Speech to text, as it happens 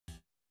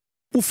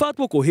O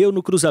fato ocorreu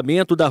no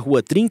cruzamento da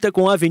Rua 30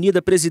 com a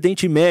Avenida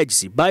Presidente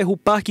Médici, bairro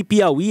Parque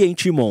Piauí, em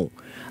Timon.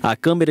 A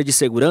câmera de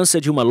segurança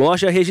de uma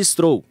loja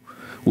registrou.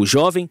 O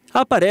jovem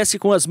aparece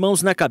com as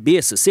mãos na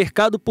cabeça,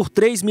 cercado por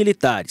 3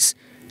 militares.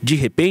 De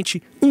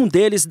repente, um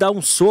deles dá um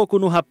soco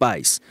no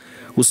rapaz.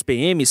 Os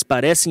PMs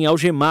parecem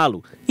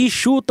algemá-lo e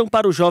chutam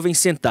para o jovem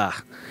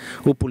sentar.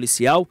 O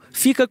policial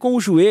fica com o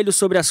joelho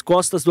sobre as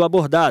costas do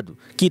abordado,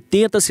 que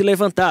tenta se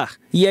levantar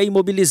e é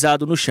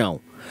imobilizado no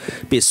chão.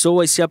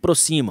 Pessoas se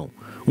aproximam.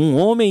 Um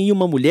homem e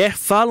uma mulher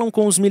falam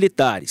com os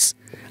militares.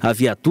 A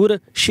viatura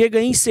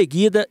chega em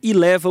seguida e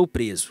leva o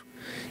preso.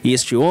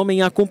 Este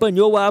homem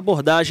acompanhou a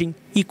abordagem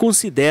e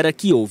considera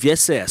que houve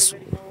excesso.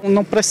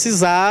 Não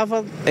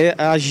precisava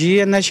agir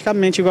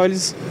energicamente igual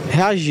eles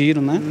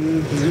reagiram, né?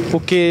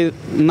 Porque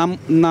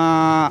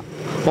na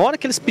hora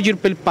que eles pediram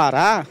para ele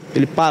parar,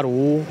 ele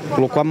parou,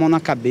 colocou a mão na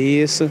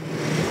cabeça,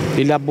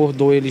 ele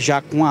abordou ele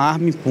já com a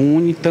arma em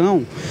punho.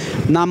 Então,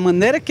 na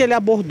maneira que ele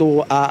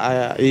abordou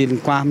ele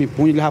com a arma em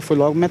punho, ele já foi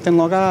logo metendo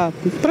logo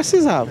não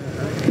precisava.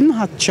 Ele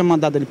não tinha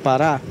mandado ele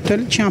parar, então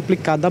ele tinha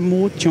aplicado a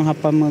multa, tinha um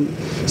rapaz,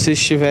 se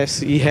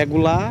estivesse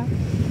irregular,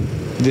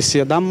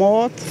 descia da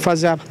moto,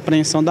 fazia a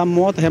apreensão da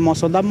moto,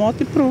 remoção da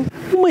moto e pronto.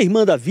 Uma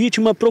irmã da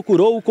vítima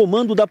procurou o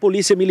comando da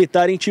Polícia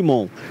Militar em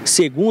Timon.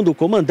 Segundo o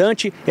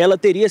comandante, ela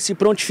teria se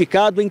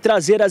prontificado em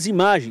trazer as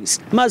imagens,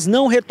 mas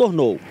não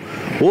retornou.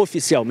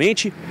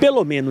 Oficialmente,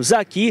 pelo menos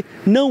aqui,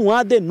 não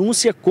há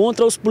denúncia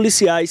contra os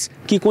policiais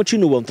que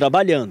continuam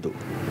trabalhando.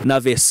 Na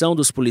versão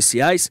dos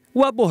policiais,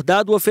 o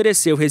abordado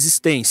ofereceu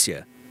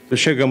resistência.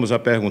 Chegamos a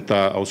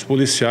perguntar aos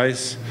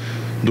policiais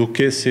do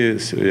que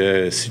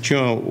se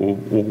tinha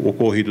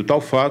ocorrido tal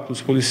fato.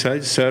 Os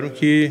policiais disseram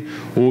que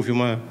houve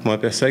uma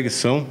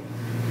perseguição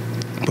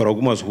por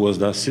algumas ruas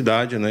da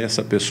cidade, né?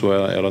 Essa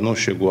pessoa ela não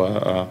chegou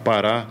a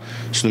parar,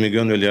 se não me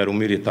engano ele era um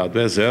militar do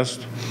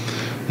Exército,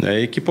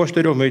 né? E que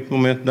posteriormente, no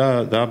momento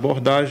da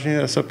abordagem,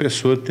 essa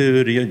pessoa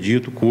teria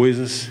dito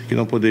coisas que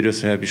não poderia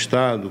ser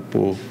revistado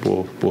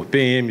por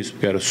PMs,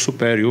 porque era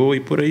superior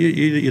e por aí,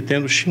 e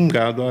tendo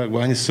xingado a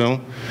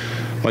guarnição.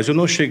 Mas eu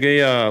não cheguei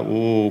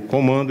o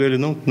comando, ele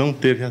não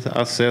teve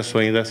acesso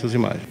ainda a essas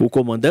imagens. O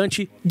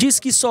comandante diz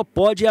que só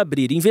pode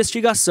abrir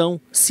investigação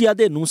se a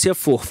denúncia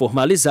for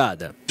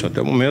formalizada.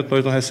 Até o momento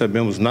nós não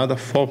recebemos nada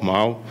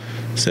formal,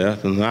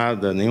 certo?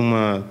 Nada,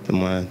 nenhuma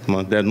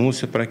uma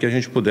denúncia para que a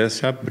gente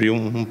pudesse abrir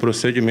um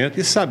procedimento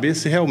e saber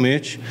se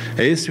realmente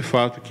é esse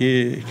fato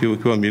que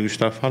o amigo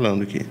está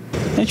falando aqui.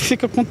 A gente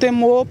fica com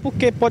temor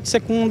porque pode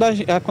ser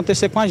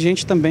acontecer com a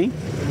gente também,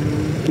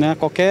 né?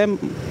 Qualquer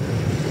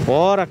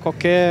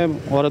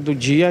hora do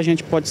dia a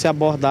gente pode ser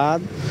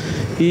abordado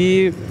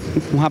e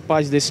um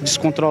rapaz desse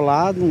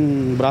descontrolado,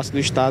 um braço do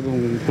Estado,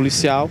 um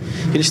policial,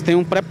 eles têm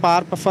um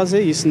preparo para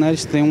fazer isso, né?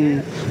 Eles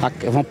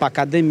vão para a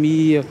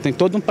academia, tem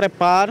todo um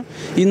preparo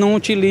e não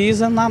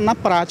utiliza na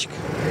prática,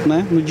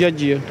 né? No dia a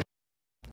dia.